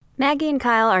Maggie and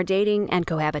Kyle are dating and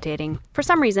cohabitating. For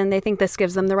some reason, they think this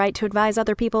gives them the right to advise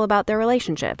other people about their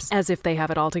relationships, as if they have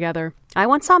it all together. I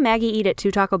once saw Maggie eat at 2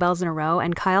 Taco Bells in a row,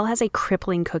 and Kyle has a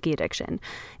crippling cookie addiction.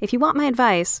 If you want my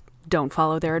advice, don't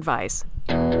follow their advice.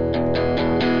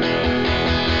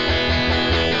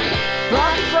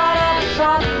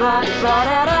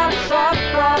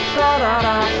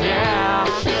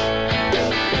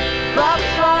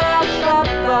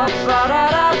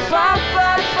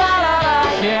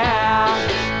 Yeah.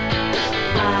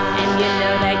 And you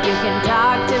know that you can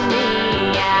talk to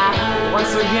me, yeah.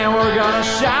 Once again, we're gonna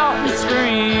shout and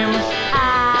scream.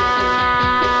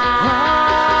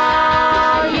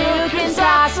 You can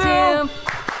talk to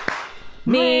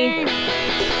me.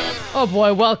 Oh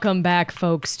boy, welcome back,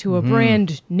 folks, to a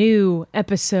brand new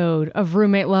episode of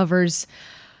Roommate Lovers,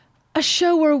 a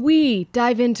show where we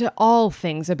dive into all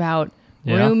things about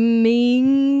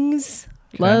roomings,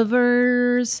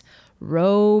 lovers,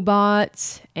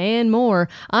 robots, and more.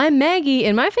 I'm Maggie,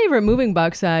 and my favorite moving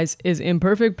box size is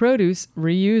imperfect produce,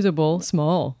 reusable,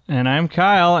 small. And I'm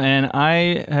Kyle, and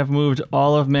I have moved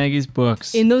all of Maggie's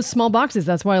books. In those small boxes.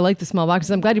 That's why I like the small boxes.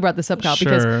 I'm glad you brought this up, Kyle,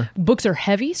 because books are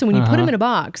heavy, so when you put them in a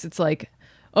box, it's like,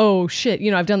 oh shit,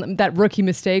 you know, I've done that rookie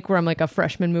mistake where I'm like a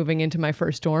freshman moving into my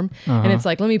first dorm, and it's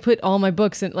like, let me put all my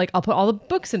books in, like, I'll put all the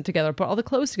books in together, put all the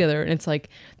clothes together, and it's like,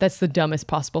 that's the dumbest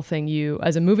possible thing you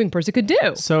as a moving person could do.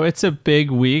 So it's a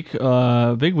big week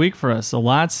for us. A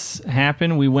lot's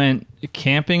happened. We went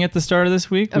camping at the start of this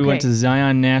week. We went to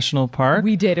Zion National Park.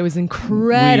 We did. It was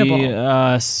incredible.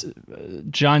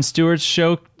 Jon Stewart's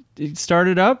show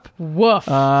started up. Woof.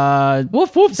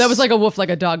 Woof, woof. That was like a woof, like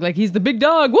a dog. Like, he's the big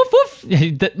dog. Woof, woof.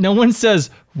 No one says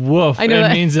woof. I know and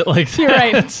that means it like that. You're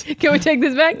right. Can we take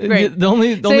this back? Great. The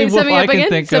only woof I can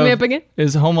think of is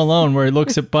is Home Alone, where he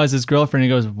looks at Buzz's girlfriend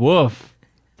and he goes, woof.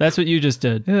 That's what you just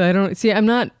did. I don't see. I'm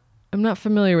not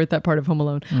familiar with that part of Home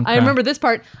Alone. Okay. I remember this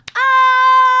part.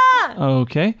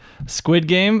 Okay. Squid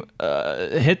Game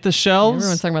hit the shelves.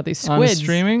 Everyone's talking about these squids. On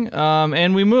streaming.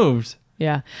 And we moved.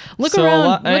 Yeah. Look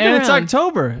around. It's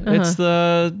October. It's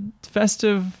the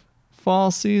festive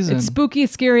fall season. It's spooky,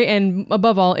 it's scary, and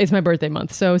above all, it's my birthday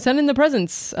month. So send in the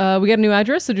presents. We got a new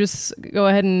address, so just go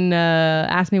ahead and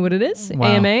ask me what it is. Wow.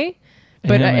 AMA.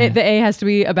 But the A has to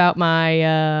be about my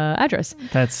address.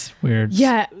 That's weird.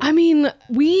 Yeah. I mean,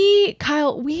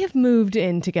 Kyle, we have moved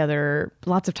in together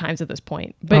lots of times at this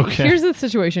point. But here's the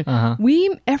situation.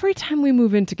 Every time we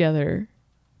move in together,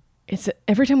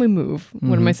 every time we move,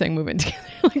 what am I saying, move in together?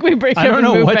 Like, we break up. I don't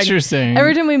know move what back. you're saying.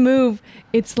 Every time we move,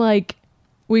 it's like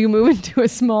we move into a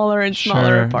smaller and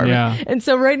smaller apartment. Yeah. And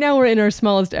so right now we're in our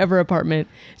smallest ever apartment,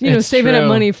 It's saving up true.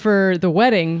 money for the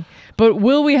wedding. But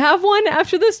will we have one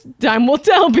after this? Time will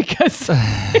tell, because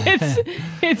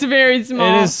it's very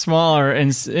small. It is smaller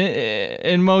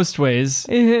in most ways.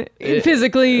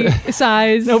 Physically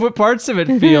size. No, but parts of it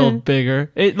feel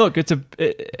bigger. It's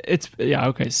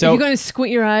okay. So if you're going to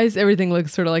squint your eyes, everything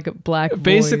looks sort of like a black void.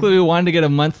 Basically, we wanted to get a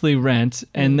monthly rent,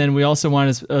 and then we also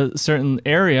wanted a certain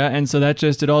area, and so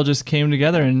it all just came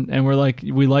together, and we're like,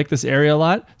 we like this area a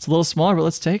lot. It's a little smaller, but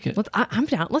let's take it. I'm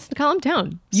down. Listen, Kyle, I'm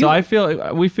down.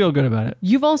 We feel good about it.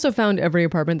 You've also found every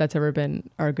apartment that's ever been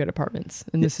our good apartments,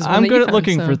 and this is one I'm that good you at found,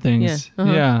 looking so, for things.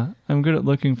 Yeah, I'm good at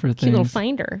looking for things. Cute little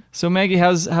finder. So Maggie,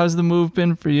 how's the move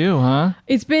been for you, huh?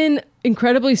 It's been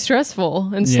incredibly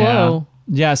stressful and slow.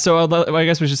 Yeah, so I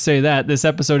guess we should say that this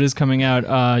episode is coming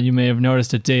out. You may have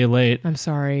noticed a day late. I'm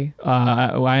sorry.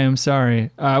 I am sorry,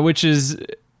 which is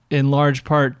in large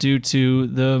part due to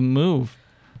the move.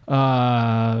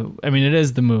 It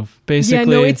is the move, basically.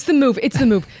 Yeah, no, it's the move. It's the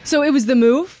move. So it was the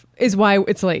move is why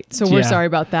it's late. So we're sorry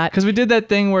about that. Because we did that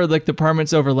thing where like the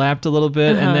apartments overlapped a little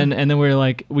bit, and then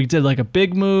we did like a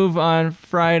big move on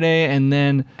Friday, and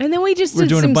then we just we're did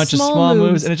doing some a bunch of small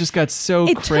moves, and it just got so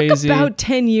crazy. It took about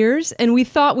 10 years, and we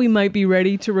thought we might be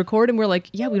ready to record, and we're like,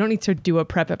 yeah, we don't need to do a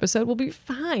prep episode. We'll be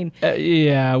fine.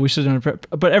 Yeah, we should have done a prep.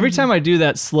 But every time I do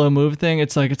that slow move thing,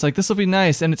 it's like this will be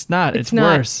nice, and it's not. It's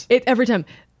not. Worse. Every time.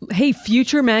 Hey,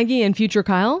 future Maggie and future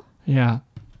Kyle. Yeah.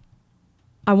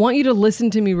 I want you to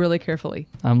listen to me really carefully.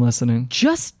 I'm listening.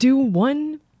 Just do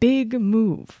one big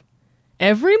move.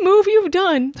 Every move you've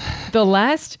done, the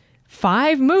last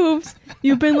 5 moves,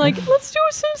 you've been like, let's do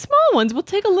some small ones. We'll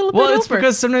take a little bit over. Well, it's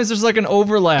because sometimes there's like an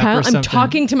overlap Kyle, or something. I'm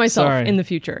talking to myself Sorry. in the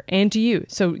future and to you.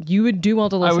 So you would do well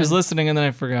to listen. I was listening and then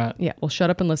I forgot. Yeah, well, shut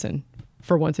up and listen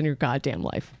for once in your goddamn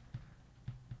life.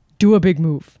 Do a big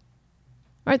move.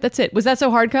 All right, that's it. Was that so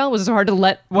hard, Kyle? Was it so hard to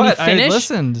let me What? finish?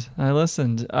 I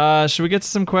listened. Should we get to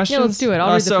some questions? Yeah, let's do it.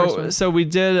 I'll read the first one. So we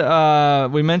did.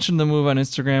 We mentioned the move on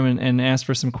Instagram and asked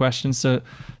for some questions. So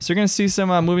you're gonna see some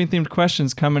moving themed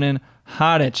questions coming in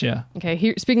hot at you. Okay,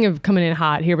 here, speaking of coming in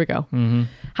hot, here we go. Mm-hmm.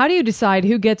 How do you decide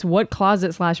who gets what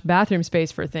closet/bathroom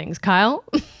space for things? Kyle?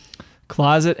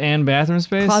 Closet and bathroom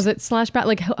space? Closet/bath,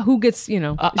 like who gets, I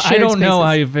shared don't know spaces?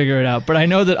 how you figure it out, but I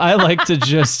know that I like to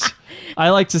just, I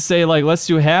like to say like, let's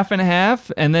do half and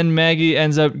half. And then Maggie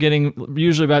ends up getting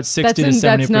usually about 60 to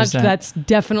 70%. That's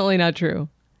definitely not true.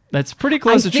 That's pretty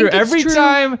close I to true. think it's Every true.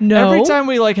 time, No. every time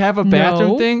we like have a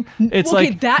bathroom No. thing, it's Okay,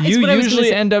 like that is you what I was gonna usually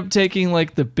say. end up taking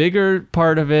like the bigger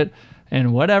part of it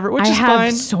and whatever, which I is have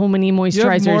fine. so many You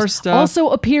moisturizers. have more stuff. Also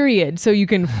a period, so you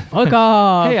can fuck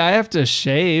off. Hey, I have to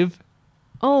shave.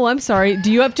 Oh, I'm sorry.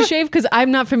 Do you have to shave? Because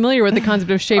I'm not familiar with the concept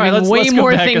of shaving All right, way let's go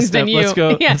more back a things step. than you. Let's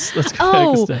go- Yeah. let's go back a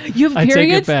Oh, step. you have I take it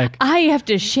periods? back. I have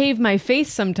to shave my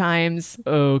face sometimes.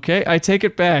 Okay, I take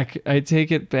it back.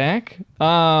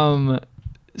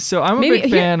 So I'm a Maybe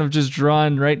big fan of just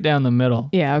drawing right down the middle.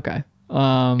 Yeah, okay.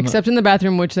 Except in the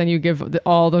bathroom, which then you give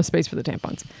all the space for the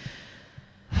tampons.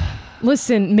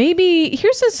 Listen, maybe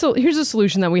here's a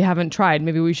solution that we haven't tried.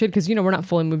 Maybe we should, because we're not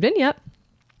fully moved in yet.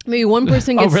 Maybe one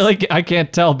person Oh, gets. really? I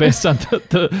can't tell based on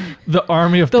the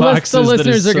army of The boxes that is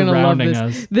listeners are gonna love surrounding this.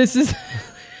 us. This is.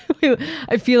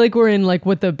 I feel like we're in like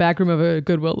what the back room of a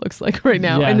Goodwill looks like right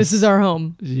now, and this Yes. is our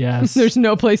home. Yes. There's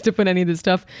no place to put any of this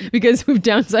stuff because we've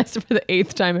downsized it for the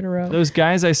 8th time in a row. Those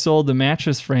guys I sold the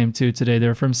mattress frame to today,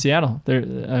 they're from Seattle. I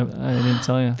didn't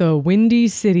tell you. The Windy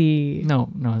City. No,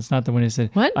 it's not the Windy City.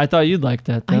 What? I thought you'd like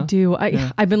that, though. I do.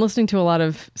 I've been listening to a lot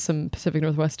of some Pacific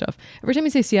Northwest stuff. Every time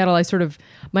you say Seattle,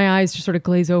 my eyes just sort of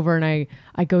glaze over and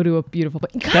I go to a beautiful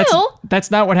place. Kyle! That's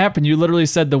not what happened. You literally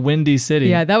said the Windy City.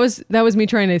 Yeah, that was me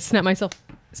trying to snap myself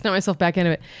back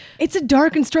into it. It's a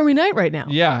dark and stormy night right now.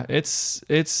 Yeah, it's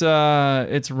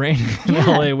raining in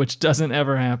LA, which doesn't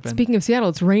ever happen. Speaking of Seattle,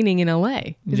 it's raining in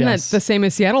LA. Isn't Yes. that the same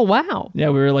as Seattle? Wow. Yeah,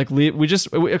 we were like,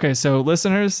 okay, so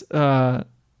listeners,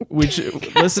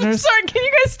 listeners, Sorry, can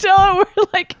you guys tell we're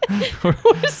like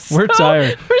we're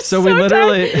tired. We're So we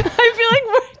literally- tired. I feel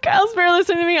like Kyle's barely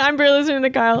listening to me. I'm barely listening to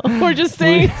Kyle. We're just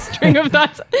saying a string of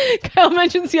thoughts. Kyle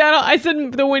mentioned Seattle. I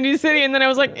said the Windy City, and then I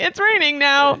was like, it's raining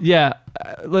now. yeah.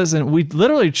 Listen, we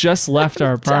literally just left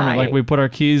our apartment. dying. Like we put our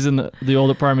keys in the old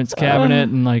apartment's cabinet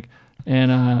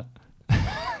and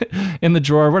in the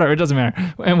drawer, whatever. It doesn't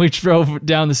matter. And we drove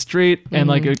down the street and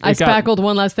like it I got, spackled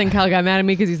one last thing. Kyle got mad at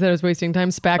me because he said I was wasting time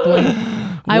spackling.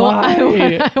 I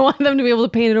Why? want them to be able to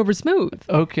paint it over smooth.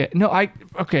 Okay. No,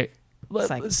 okay.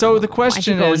 like, So the why'd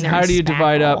question you go in is, there how and do you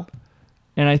divide spackle? up?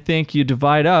 And I think you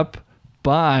divide up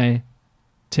by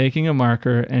taking a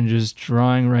marker and just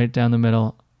drawing right down the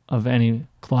middle of any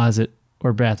closet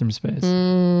or bathroom space.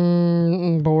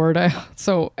 Bored.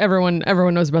 So everyone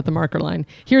knows about the marker line.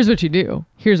 Here's what you do.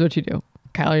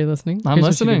 Kyle, are you listening? I'm Here's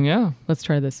what you listening, do. yeah. Let's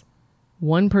try this.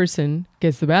 One person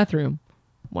gets the bathroom.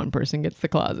 One person gets the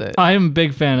closet. I am a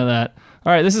big fan of that.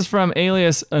 All right, this is from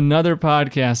Alias, another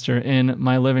podcaster in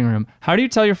my living room. How do you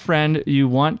tell your friend you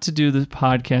want to do the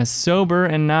podcast sober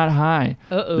and not high?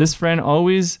 Uh-oh. This friend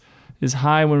always is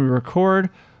high when we record.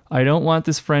 I don't want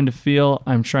this friend to feel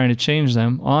I'm trying to change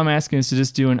them. All I'm asking is to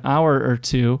just do an hour or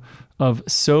two of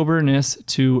soberness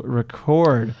to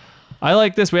record. I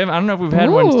like this. I don't know if we've had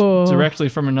one Ooh. directly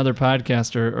from another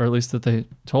podcaster, or at least that they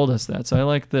told us that. So I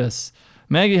like this.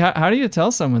 Maggie, how do you tell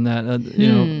someone that,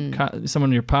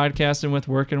 someone you're podcasting with,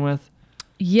 working with?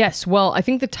 Yes. Well, I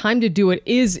think the time to do it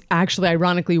is actually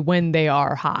ironically when they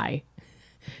are high.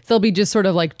 So they'll be just sort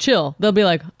of like chill. They'll be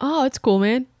like, oh, it's cool,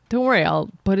 man. Don't worry. I'll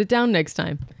put it down next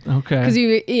time. Okay.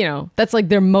 Because that's like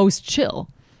their most chill.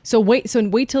 So wait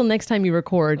till next time you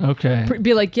record. Okay.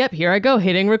 Be like, yep, here I go,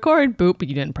 hitting record. Boop, but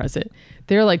you didn't press it.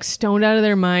 They're like stoned out of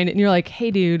their mind, and you're like, hey,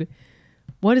 dude,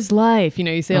 what is life?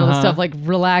 You say all this stuff, like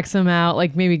relax them out,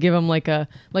 like maybe give them like a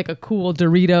cool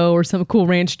Dorito or some cool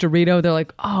ranch Dorito. They're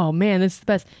like, oh man, this is the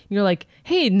best. And you're like,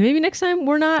 hey, maybe next time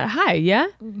we're not high, yeah?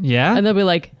 Yeah. And they'll be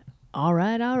like, all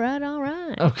right.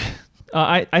 Okay.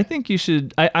 I think you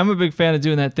should. I'm a big fan of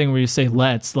doing that thing where you say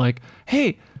let's, like,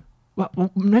 hey,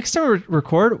 well, next time we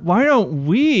record, why don't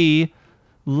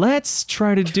let's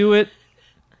try to do it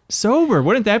sober?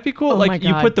 Wouldn't that be cool? Oh my like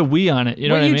you God. put the we on it. You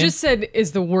know What what I you mean? just said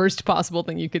is the worst possible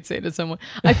thing you could say to someone.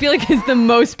 I feel like it's the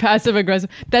most passive aggressive.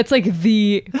 That's like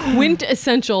the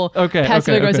quintessential Okay,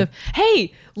 passive okay. aggressive.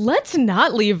 Hey, let's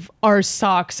not leave our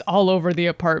socks all over the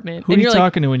apartment. Who are And you you're like-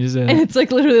 talking to when you say And that? it's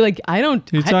like literally like I don't.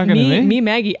 You talking to me? Me,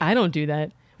 Maggie. I don't do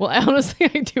that. Well, honestly,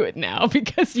 I do it now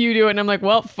because you do it, and I'm like,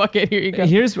 well, fuck it. Here you go.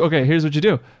 Here's what you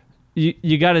do.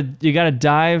 you gotta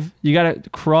dive. You gotta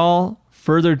crawl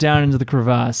further down into the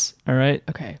crevasse. All right.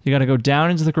 Okay. You gotta go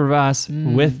down into the crevasse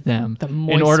with them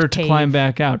in order to climb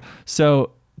back out.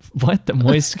 So what the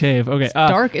moist cave? Okay.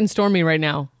 Dark and stormy right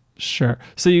now. Sure.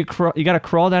 So you got to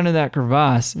crawl down to that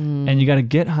crevasse and you got to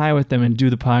get high with them and do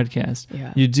the podcast.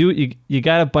 Yeah. You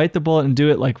got to bite the bullet and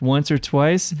do it like once or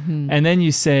twice. And then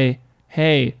you say,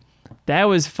 hey, that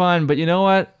was fun, but you know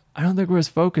what? I don't think we're as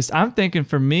focused. I'm thinking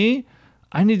for me,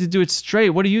 I need to do it straight.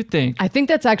 What do you think? I think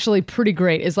that's actually pretty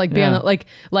great. Is like being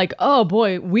like, oh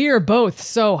boy, we are both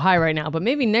so high right now, but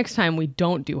maybe next time we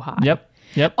don't do high.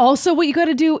 Yep. Also, what you got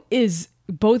to do is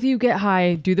both of you get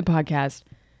high, do the podcast.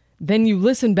 Then you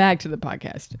listen back to the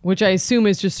podcast, which I assume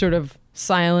is just sort of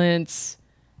silence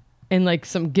and like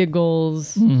some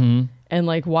giggles and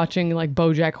like watching like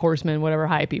BoJack Horseman, whatever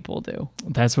high people do.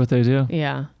 That's what they do.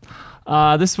 Yeah.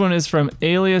 This one is from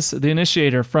Alias the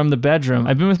Initiator from the bedroom.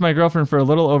 I've been with my girlfriend for a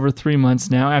little over 3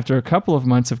 months now after a couple of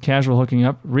months of casual hooking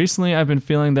up. Recently, I've been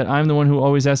feeling that I'm the one who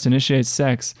always has to initiate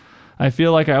sex. I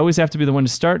feel like I always have to be the one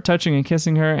to start touching and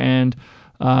kissing her, and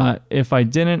if I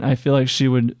didn't, I feel like she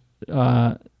would...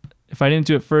 if I didn't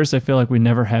do it first, I feel like we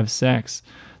never have sex.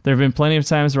 There have been plenty of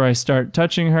times where I start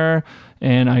touching her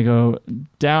and I go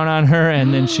down on her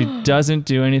and then she doesn't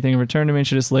do anything in return to me and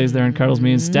she just lays there and cuddles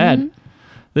me instead.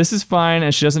 This is fine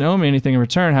as she doesn't owe me anything in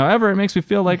return. However, it makes me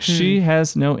feel like she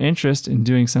has no interest in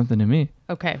doing something to me.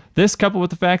 Okay. This, coupled with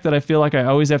the fact that I feel like I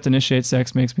always have to initiate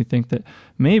sex, makes me think that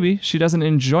maybe she doesn't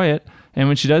enjoy it. And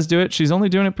when she does do it, she's only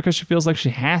doing it because she feels like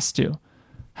she has to.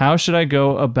 How should I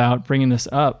go about bringing this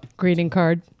up? Greeting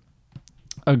card.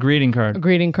 A greeting card. A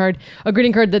greeting card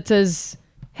that says,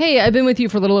 hey, I've been with you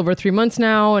for a little over 3 months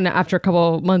now, and after a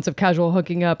couple of months of casual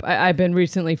hooking up, I've been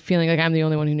recently feeling like I'm the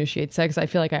only one who initiates sex. I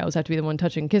feel like I always have to be the one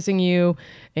touching and kissing you,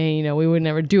 and, you know, we would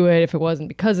never do it if it wasn't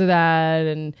because of that,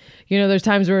 and, you know, there's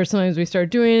times where sometimes we start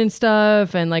doing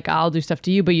stuff, and, like, I'll do stuff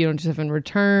to you, but you don't do stuff in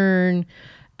return,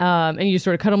 and you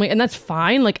sort of cuddle me, and that's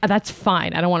fine. Like, that's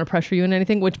fine. I don't want to pressure you in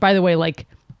anything, which, by the way, like,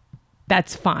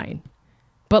 that's fine.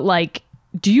 But, like...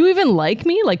 do you even like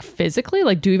me, like physically?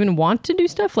 Like, do you even want to do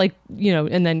stuff? Like, you know,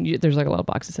 and then there's like a little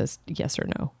box that says yes or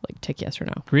no, like tick yes or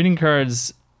no. Greeting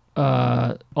cards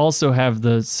also have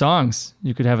the songs.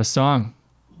 You could have a song.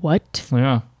 What?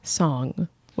 Yeah. Song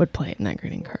would play in that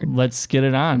greeting card? Let's get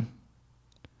it on.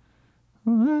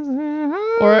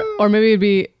 Or maybe it'd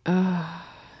be,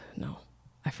 no,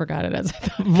 I forgot it as I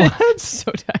thought. What? I'm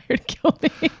so tired. Kill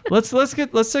me. Let's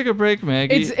take a break,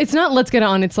 Maggie. It's not let's get it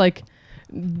on. It's like,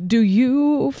 do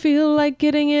you feel like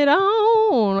getting it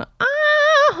on?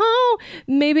 Oh,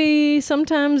 maybe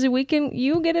sometimes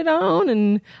you get it on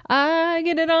and I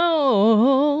get it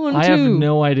on too. I have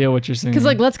no idea what you're singing. Because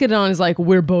like let's get it on is like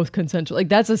we're both consensual. Like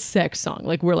that's a sex song.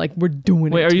 Like we're doing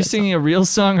it. Wait, are you singing a real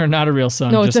song or not a real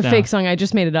song? No, it's a now? fake song. I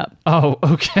just made it up. Oh,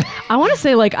 okay. I want to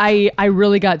say like I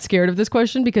really got scared of this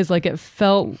question because like it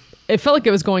felt like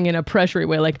it was going in a pressury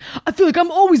way. Like, I feel like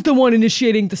I'm always the one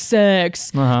initiating the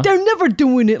sex. Uh-huh. They're never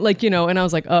doing it. Like, you know, and I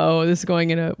was like, oh, this is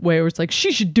going in a way where it's like,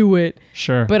 she should do it.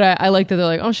 Sure. But I like that they're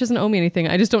like, oh, she doesn't owe me anything.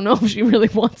 I just don't know if she really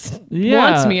wants me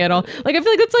at all. Like, I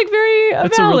feel like that's like very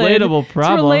It's valid. a relatable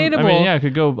problem. It's relatable. I mean, yeah, it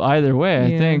could go either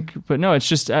way, I think. But no, it's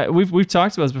just, we've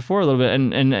talked about this before a little bit,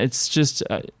 and it's just...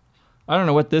 I don't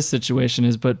know what this situation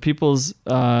is, but people's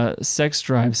sex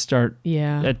drives start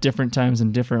at different times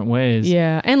in different ways.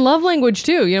 Yeah, and love language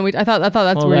too. You know, I thought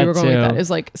that's where you were going with that. Is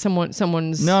like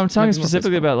someone's. No, I'm talking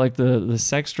specifically about like the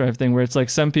sex drive thing, where it's like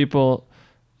some people,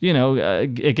 you know,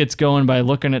 it gets going by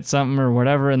looking at something or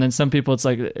whatever, and then some people it's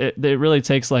like it really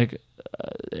takes like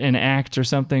an act or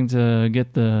something to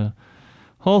get the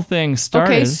whole thing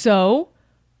started. Okay, so.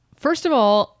 First of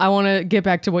all, I want to get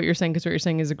back to what you're saying because what you're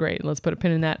saying is great. Let's put a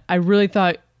pin in that. I really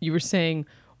thought you were saying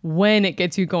when it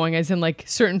gets you going, as in like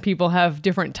certain people have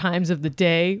different times of the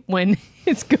day when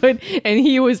it's good. And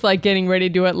he was like getting ready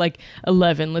to do it like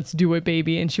 11. Let's do it,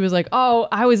 baby. And she was like, oh,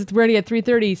 I was ready at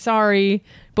 3:30. Sorry,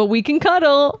 but we can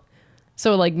cuddle.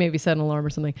 So like maybe set an alarm or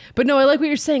something. But no, I like what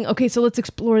you're saying. Okay, so let's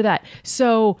explore that.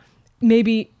 So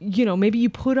maybe you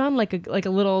put on like a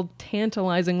little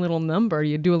tantalizing little number.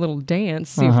 You do a little dance,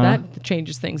 see if that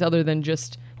changes things other than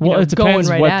just it depends going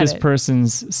right what at this it.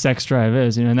 person's sex drive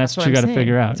is, you know, and that's what you got to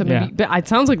figure out. So maybe, but it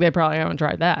sounds like they probably haven't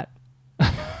tried that.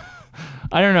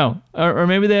 I don't know, or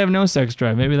maybe they have no sex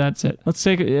drive. Maybe that's it. Let's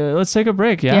take a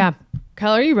break. Yeah.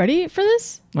 Kyle, are you ready for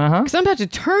this? Because I'm about to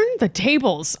turn the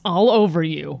tables all over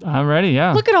you. I'm ready.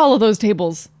 Yeah. Look at all of those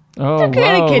tables. Oh,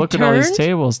 wow. Look at all these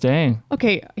tables. Dang.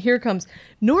 Okay, here it comes.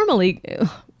 Normally,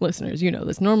 listeners, you know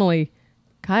this. Normally,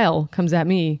 Kyle comes at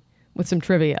me with some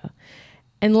trivia.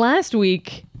 And last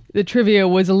week, the trivia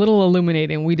was a little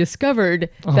illuminating. We discovered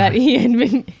that he had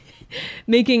been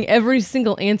making every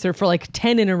single answer for like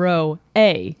 10 in a row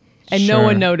A, and no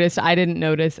one noticed. I didn't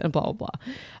notice, and blah, blah,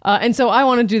 blah. And so I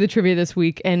want to do the trivia this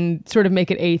week and sort of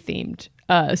make it A themed.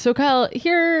 So Kyle,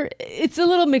 here, it's a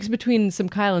little mix between some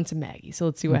Kyle and some Maggie. So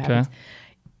let's see what happens.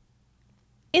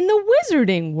 In the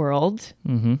wizarding world,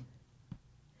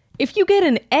 if you get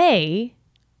an A,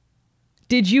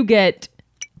 did you get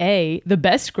A, the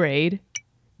best grade,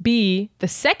 B, the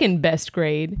second best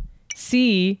grade,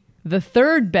 C, the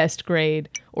third best grade,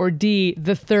 or D,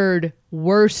 the third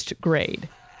worst grade?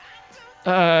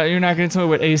 You're not going to tell me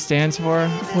what A stands for?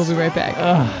 We'll be right back.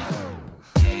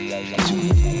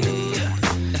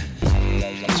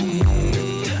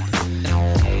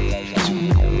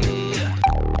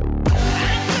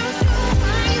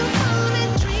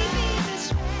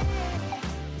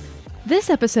 This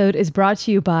episode is brought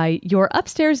to you by your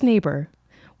upstairs neighbor.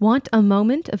 Want a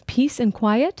moment of peace and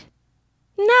quiet?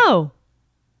 No.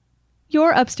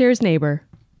 Your upstairs neighbor.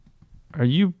 Are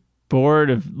you bored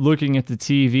of looking at the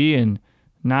TV and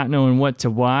not knowing what to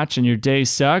watch and your day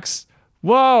sucks?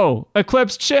 Whoa!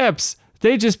 Eclipse chips!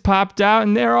 They just popped out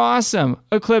and they're awesome.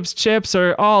 Eclipse chips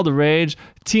are all the rage.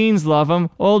 Teens love them.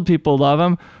 Old people love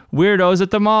them. Weirdos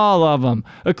at the mall love them.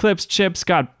 Eclipse chips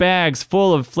got bags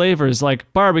full of flavors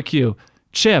like barbecue,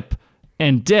 chip,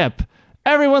 and dip.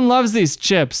 Everyone loves these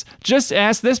chips. Just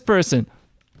ask this person.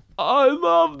 I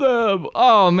love them.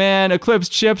 Oh man, Eclipse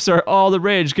chips are all the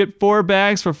rage. Get 4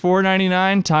 bags for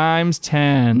 $4.99 times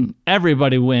 10.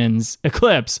 Everybody wins.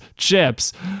 Eclipse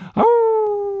chips. Oh.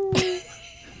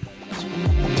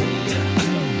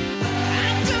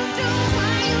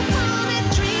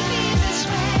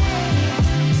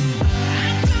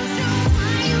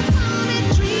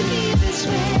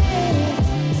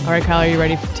 All right, Kyle, are you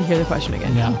ready to hear the question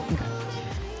again? Yeah. Okay.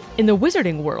 In the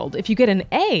wizarding world, if you get an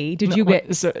A, did you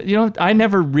get... So, I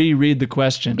never reread the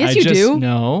question. Yes, you do.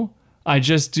 No, I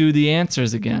just do the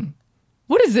answers again.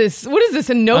 What is this? What is this,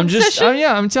 a note session?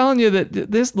 I'm telling you that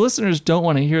this listeners don't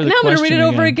want to hear the question. Now I'm going to read it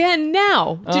over again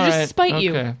now to just spite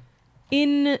you.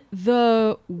 In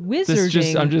the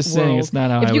wizarding I'm just saying it's not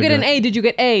how if you get an A, did you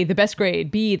get A, the best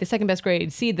grade, B, the second best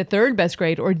grade, C, the third best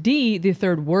grade, or D, the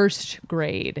third worst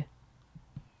grade?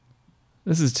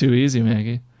 This is too easy,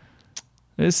 Maggie.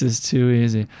 This is too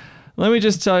easy. Let me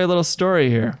just tell you a little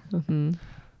story here.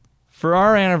 For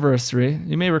our anniversary,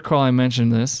 you may recall I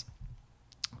mentioned this.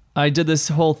 I did this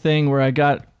whole thing where I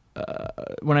got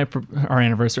our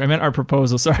anniversary. I meant our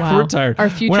proposal. Sorry, we're tired. Our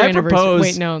future when anniversary. I proposed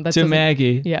Wait, no, that to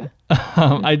Maggie, yeah.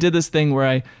 I did this thing where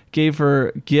I gave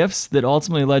her gifts that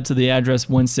ultimately led to the address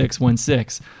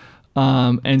 1616.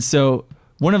 And so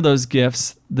one of those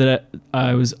gifts that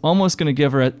I was almost going to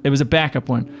give her, it was a backup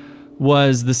one,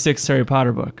 was the 6th Harry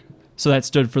Potter book. So that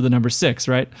stood for the number 6,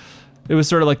 right? It was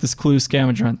sort of like this Clue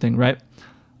scavenger hunt thing, right?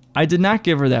 I did not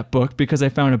give her that book because I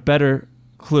found a better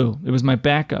clue. It was my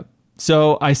backup.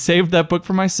 So I saved that book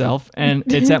for myself, and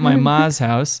it's at my ma's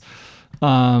house.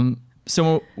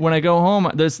 So when I go home,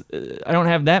 I don't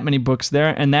have that many books there,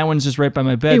 and that one's just right by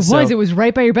my bed. It was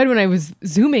right by your bed when I was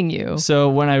Zooming you. So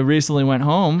when I recently went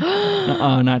home,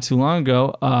 not too long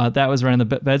ago, that was right on the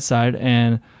bedside,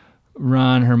 and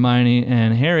Ron, Hermione,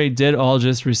 and Harry did all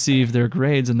just receive their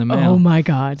grades in the mail. Oh my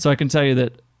God. So I can tell you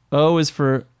that O is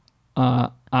for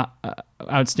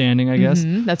outstanding, I guess.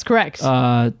 That's correct.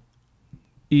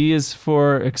 E is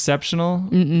for exceptional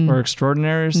or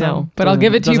extraordinary or something. No, but I'll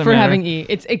give it to you for having E.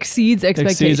 It exceeds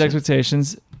expectations. Exceeds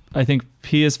expectations. I think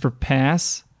P is for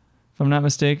pass, if I'm not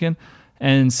mistaken.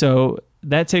 And so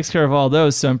that takes care of all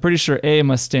those. So I'm pretty sure A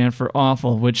must stand for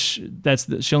awful, which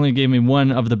she only gave me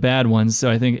one of the bad ones. So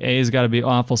I think A has got to be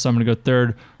awful. So I'm going to go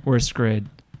third worst grade.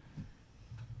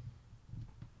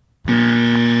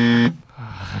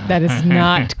 That is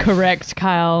not correct,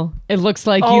 Kyle. It looks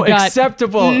like you got...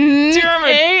 acceptable. Damn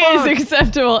it. A is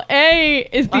acceptable. A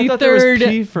is the third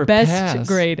best pass.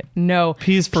 grade. No.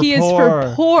 P is for P poor. is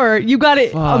for poor. You got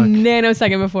it a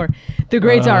nanosecond before. The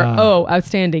grades are O,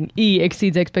 outstanding. E,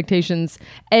 exceeds expectations.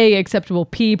 A, acceptable.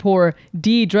 P, poor.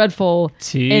 D, dreadful.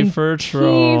 T and for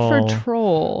troll. T for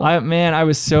troll. I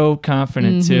was so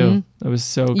confident too. I was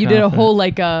so confident. You did a whole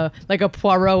like a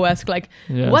Poirot-esque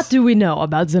Yes. What do we know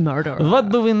about the murder? What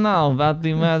do we know about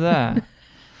the murder?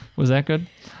 Was that good?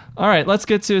 All right, let's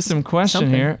get to some question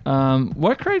here.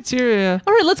 What criteria?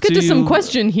 All right, let's get to some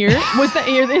question here. Was that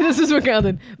here? This is what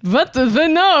counted. What do we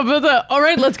know about the? All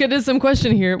right, let's get to some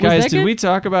question here. Was Guys, that did good? we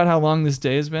talk about how long this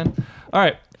day has been? All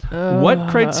right. What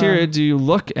criteria do you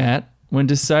look at when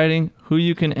deciding who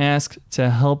you can ask to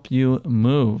help you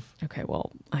move? Okay,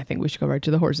 well, I think we should go right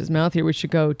to the horse's mouth here. We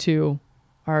should go to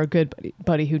our good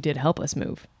buddy who did help us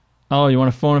move. Oh, you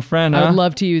want to phone a friend, huh? I would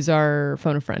love to use our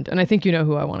phone a friend. And I think you know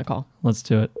who I want to call. Let's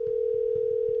do it.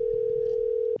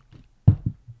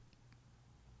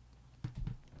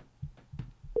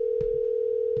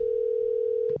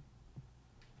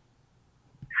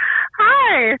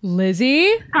 Hi,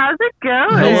 Lizzie? how's it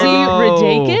going? Lizzie Hello.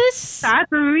 Ridiculous?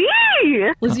 That's me.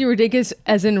 Lizzie Ridiculous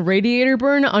as in Radiator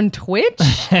Burn on Twitch?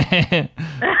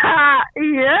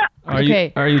 Yeah.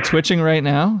 Okay. Are you twitching right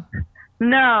now?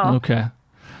 No. Okay.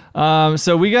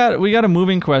 So we got a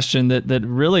moving question that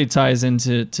really ties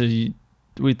into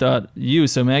we thought you.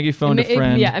 So Maggie phoned a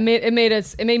friend.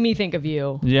 It made me think of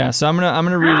you. Yeah. So I'm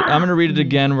gonna read it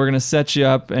again. We're gonna set you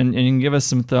up and you can give us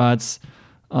some thoughts.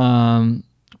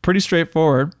 Pretty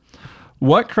straightforward.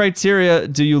 What criteria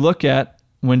do you look at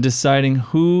when deciding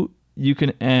who you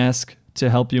can ask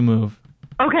to help you move?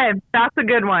 Okay, that's a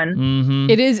good one. Mm-hmm.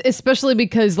 It is, especially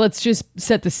because let's just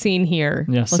set the scene here.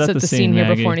 Yeah, let's set the scene, here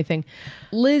Maggie. before anything.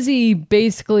 Lizzie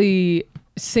basically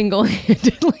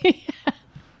single-handedly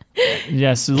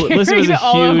Yes, Lizzie was a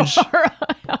all huge, of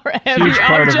our heavy huge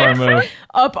part of our objects move.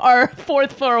 up our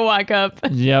fourth floor walk up.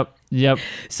 Yep.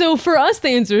 So for us, the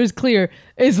answer is clear.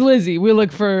 It's Lizzie. We look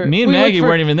for Me and we look Maggie for-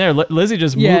 weren't even there. Lizzie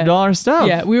just Yeah. moved all our stuff.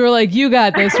 Yeah, we were like, you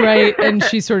got this, right? And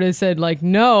she sort of said, like,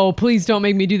 no, please don't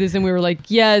make me do this. And we were like,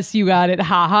 yes, you got it.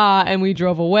 Ha ha. And we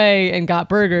drove away and got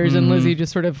burgers. And Lizzie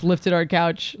just sort of lifted our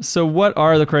couch. So what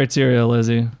are the criteria,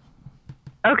 Lizzie?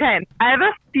 Okay, I have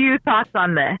a few thoughts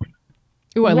on this.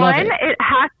 Ooh, I love One, it.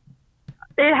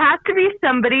 it has to be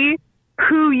somebody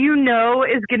who you know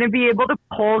is going to be able to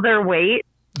pull their weight.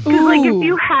 Because, like, if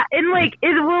you have, in, like,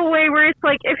 in a way where it's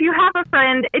like, if you have a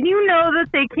friend and you know that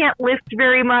they can't lift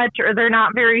very much or they're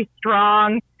not very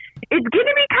strong, it's going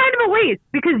to be kind of a waste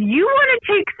because you want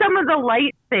to take some of the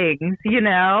light things, you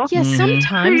know? Yeah, So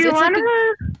sometimes you it's like want a,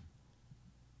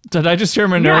 to... Did I just hear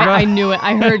Minerva? I knew it.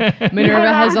 I heard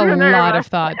Minerva has a Minerva. lot of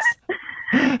thoughts.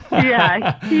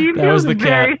 Yeah, he That was feels the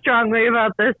very cat. strongly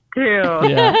about this, too.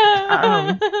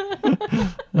 Yeah.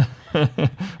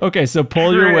 Okay, so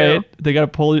pull your True. weight. They got to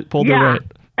pull their Yeah. weight.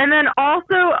 And then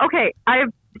also, okay, I have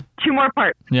two more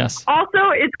parts. Yes. Also,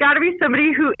 it's got to be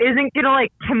somebody who isn't going to,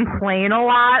 like, complain a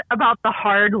lot about the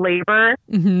hard labor,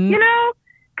 Mm-hmm. you know?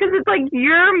 Because it's, like,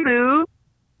 your move.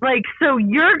 Like, so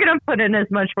you're going to put in as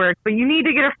much work, but you need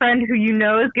to get a friend who you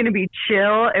know is going to be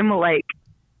chill and will, like,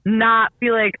 not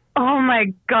be like, oh,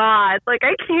 my God, like,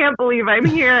 I can't believe I'm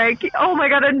here. Oh, my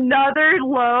God, another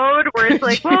load where it's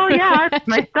like, well, yeah, it's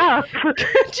my stuff.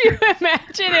 Could you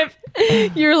imagine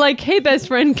if you're like, hey, best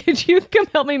friend, could you come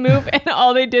help me move? And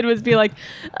all they did was be like,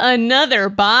 another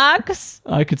box?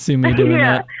 I could see me doing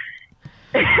Yeah. that.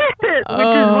 Which is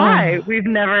why we've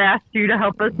never asked you to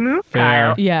help us move, Fair.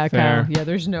 Kyle. Yeah, Fair. Kyle. Yeah,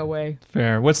 there's no way.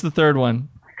 Fair. What's the third one?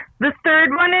 The third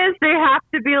one is they have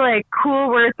to be like cool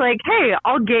where it's like, hey,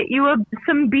 I'll get you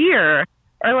some beer.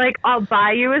 Or like, I'll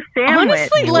buy you a sandwich.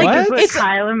 Honestly, like, Which is what it's-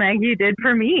 Kyle and Maggie did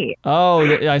for me. Oh,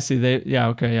 I see.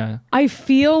 Okay, yeah. I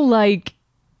feel like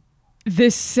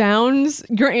this sounds,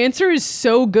 your answer is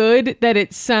so good that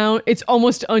it's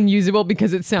almost unusable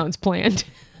because it sounds planned.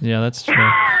 Yeah, that's true.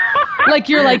 Like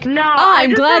you're like, No, I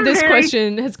I'm just glad am this very-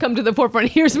 question has come to the forefront.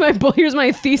 Here's my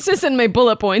thesis and my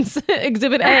bullet points.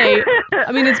 Exhibit A.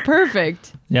 I mean, it's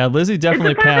perfect. Yeah, Lizzie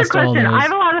definitely It's a perfect passed all question. I those.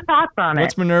 have a lot of thoughts on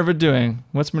What's it. Minerva doing?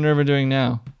 What's Minerva doing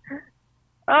now?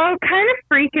 Oh, kind of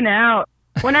freaking out.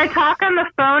 When I talk on the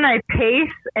phone, I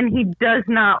pace, and he does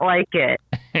not like it.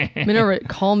 Minerva,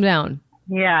 calm down.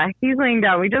 Yeah, he's laying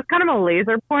down. We just got him a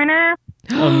laser pointer.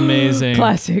 Amazing.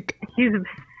 Classic. He's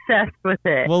obsessed with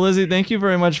it. Well, Lizzie, thank you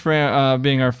very much for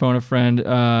being our phone a friend.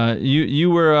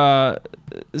 You were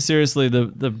seriously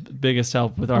the biggest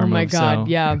help with our Oh my move, God. so.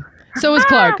 Yeah. So was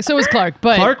Clark.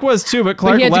 But Clark was too, but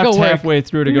Clark he had to left go work. halfway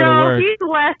through to go to No, work. he's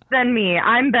less than me.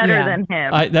 I'm better Yeah. than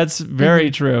him. That's very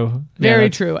true. Yeah, very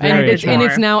that's true. very And true.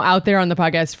 it's now out there on the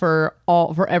podcast for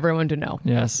everyone to know.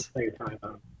 Yes.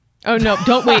 Oh no,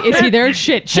 don't wait. Is he there?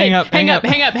 Shit. Hang up. Hang up.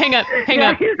 Hang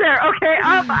Yeah, up. he's there. Okay,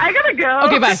 I gotta go.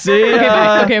 Okay, bye. See Okay,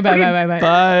 ya. bye. Okay, bye.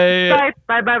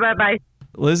 Bye. Bye.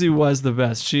 Lizzie was the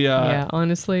best. She Yeah,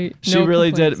 honestly, she no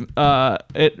really complaints.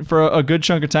 did. It for a good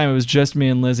chunk of time. It was just me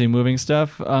and Lizzie moving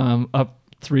stuff up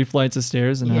 3 flights of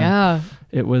stairs, and Yeah.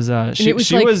 it was. She it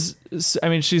was like- was. I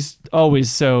mean, she's always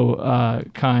so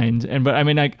kind, but I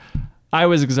mean, like, I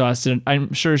was exhausted.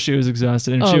 I'm sure she was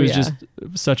exhausted, and Oh, she was yeah. just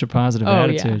such a positive Oh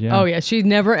attitude. yeah. Oh yeah. She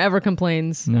never ever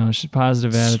complains. No, she's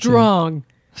positive attitude. Strong.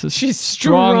 So She's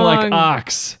strong like strong.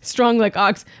 ox. Strong like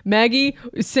ox. Maggie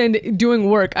doing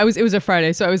work. It was a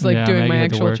Friday, so I was like Yeah, doing Maggie my had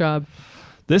to actual work. job.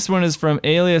 This one is from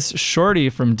alias Shorty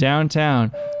from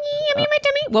downtown. Yummy, my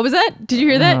tummy. What was that? Did you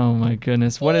hear that? Oh my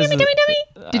goodness. What is Yummy, it?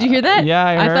 tummy. Did you hear that? Yeah,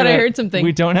 I thought I it. heard something.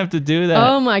 We don't have to do that.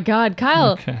 Oh my God,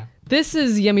 Kyle. Okay. This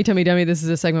is Yummy Tummy Dummy. This is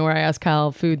a segment where I ask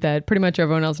Kyle food that pretty much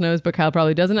everyone else knows, but Kyle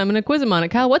probably doesn't. I'm going to quiz him on it.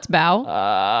 Kyle, what's bao?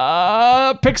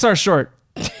 Pixar short.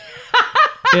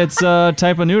 It's a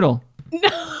type of noodle.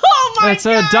 Oh my It's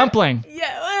God. a dumpling.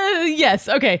 Yeah, yes.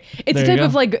 Okay. It's There a you type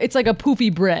of go. like, it's like a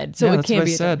poofy bread. So Yeah, it that's can't what I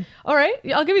be. said. All right.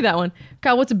 I'll give you that one.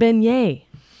 Kyle, what's a beignet?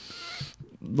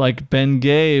 Like Ben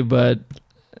Gay, but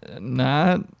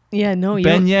not Yeah, no. You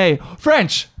don't- beignet.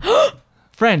 French.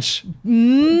 French.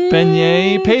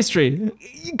 Beignet pastry.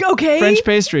 Okay. French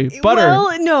pastry. Butter.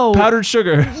 Well, no. Powdered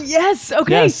sugar. Yes.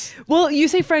 Okay. Yes. Well, you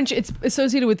say French. It's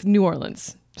associated with New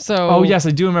Orleans. So. Oh, yes,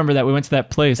 I do remember that. We went to that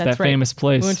place, That's that right. famous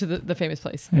place. We went to the famous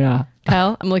place. Yeah.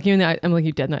 Kyle, I'm looking you in the eye. I'm looking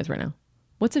you dead in the eyes right now.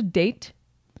 What's a date?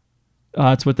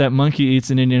 It's what that monkey eats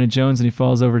in Indiana Jones and he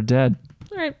falls over dead.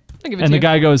 All right. I'll give it And to the you.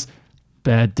 guy goes,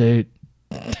 bad date.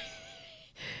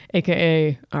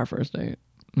 AKA our first date.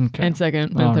 Okay. And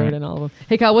second and All third right. and all of them.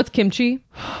 Hey, Kyle, what's kimchi?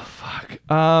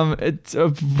 It's a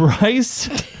rice.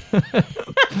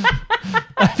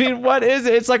 I mean, what is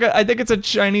it? It's like I think it's a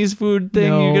Chinese food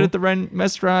thing you No. get at the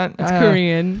restaurant. It's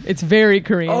Korean. It's very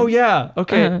Korean. Oh yeah.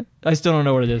 Okay. Uh-huh. I still don't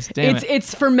know what it is. Damn it.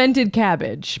 It's fermented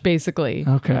cabbage, basically.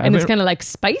 Okay, And I've it's been- kind of like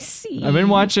spicy. I've been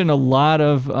watching a lot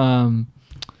of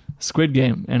Squid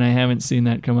Game, and I haven't seen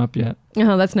that come up yet.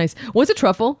 Oh, that's nice. What's a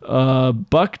truffle?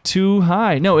 Buck Too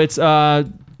High. No, it's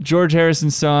George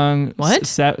Harrison's song. What?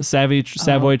 Savoy Truffle.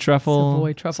 Savoy truffle.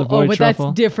 Savoy Oh, but Truffle.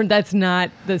 that's different. That's not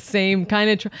the same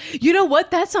kind of. You know what?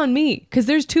 That's on me because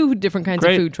there's two different kinds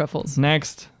Great. of food truffles.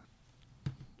 Next.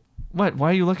 What?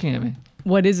 Why are you looking at me?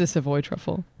 What is a Savoy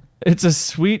truffle? It's a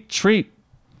sweet treat.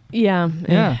 Yeah.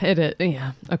 Yeah. It is.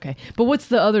 Yeah. Okay. But what's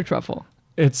the other truffle?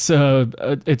 It's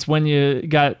when you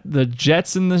got the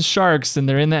Jets and the Sharks and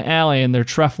they're in the alley and they're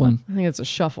truffling. I think it's a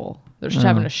shuffle. They're just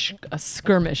having a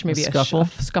skirmish, maybe scuffle?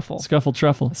 scuffle. Scuffle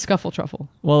truffle. A scuffle truffle.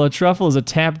 Well, a truffle is a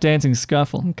tap dancing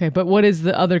scuffle. Okay, but what is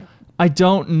the other? I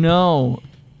don't know.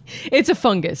 It's a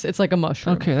fungus. It's like a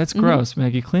mushroom. Okay, that's gross,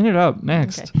 Maggie. Clean it up.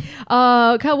 Next. Okay.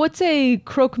 Kyle, what's a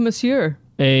croque monsieur?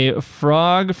 A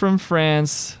frog from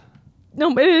France.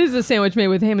 No, but it is a sandwich made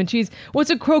with ham and cheese. What's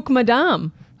a croque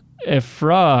madame? A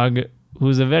frog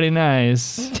who's a very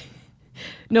nice.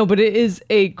 No, but it is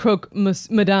a croque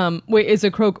madame. Wait, it's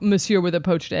a croque monsieur with a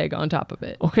poached egg on top of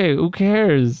it. Okay, who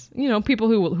cares? You know, people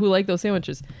who like those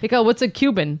sandwiches. Hey, Kyle, what's a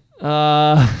Cuban?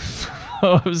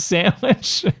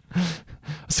 Sandwich.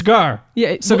 Cigar.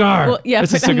 Yeah, Cigar. Well, yeah,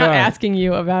 It's a but I'm not cigar. asking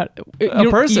you about A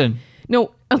person.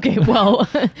 No. Okay. Well,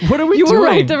 What are we you were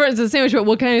right. doing? It's a sandwich, but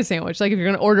what kind of sandwich? Like if you're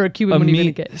gonna order a Cuban, A what are you gonna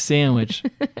meat get? sandwich.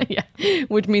 Yeah,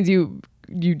 which means you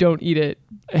don't eat it.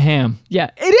 Ham.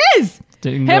 Yeah, it is.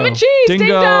 Dingo. Ham and cheese. Ding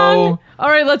Dingo. dong. All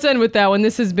right, let's end with that one.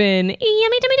 This has been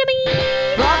Yummy Tummy Tummy.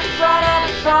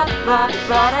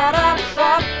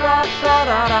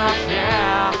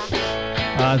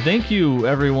 Thank you,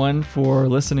 everyone, for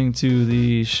listening to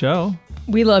the show.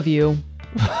 We love you.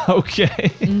 Okay.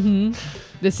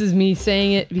 This is me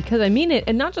saying it because I mean it,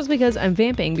 and not just because I'm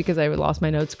vamping because I lost my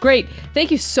notes. Great. Thank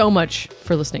you so much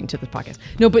for listening to this podcast.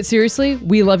 No, but seriously,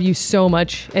 we love you so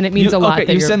much, and it means a lot. Okay,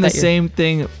 that you you're- said the that you're- same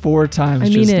thing 4 times I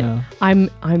mean just it. now. I'm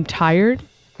tired,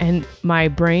 and my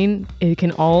brain it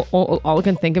can all it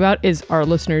can think about is our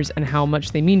listeners and how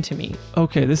much they mean to me.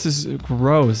 Okay, this is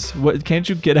gross. What? Can't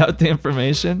you get out the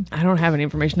information? I don't have any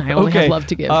information. I only have love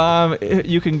to give.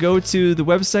 You can go to the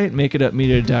website,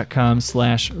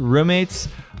 makeitupmedia.com/roommates.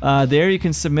 There you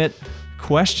can submit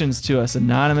questions to us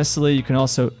anonymously. You can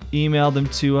also email them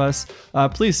to us.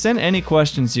 Please send any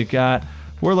questions you got.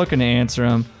 We're looking to answer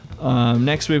them.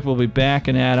 Next week we'll be back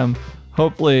and at them,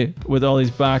 hopefully with all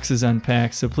these boxes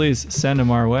unpacked. So please send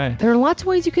them our way. There are lots of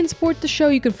ways you can support the show.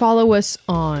 You can follow us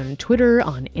on Twitter,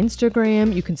 on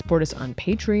Instagram. You can support us on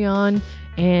Patreon.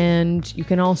 And you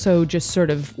can also just sort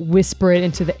of whisper it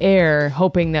into the air,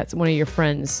 hoping that one of your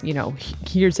friends,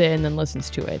 hears it and then listens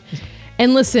to it.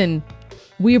 And listen,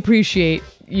 we appreciate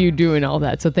you doing all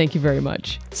that. So thank you very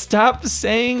much. Stop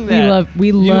saying that.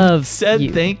 We love You've said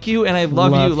you. thank you, and I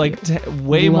love Love you like you.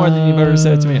 way more than you've ever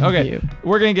said to me. Love Okay, you.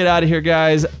 we're gonna get out of here,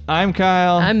 guys. I'm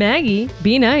Kyle. I'm Maggie.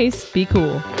 Be nice. Be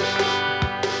cool.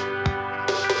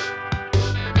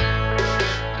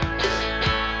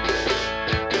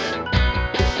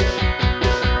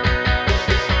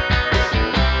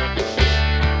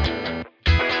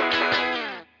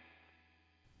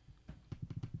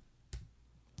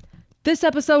 This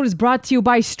episode is brought to you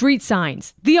by Street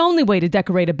Signs, the only way to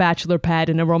decorate a bachelor pad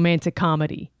in a romantic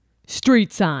comedy.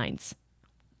 Street Signs.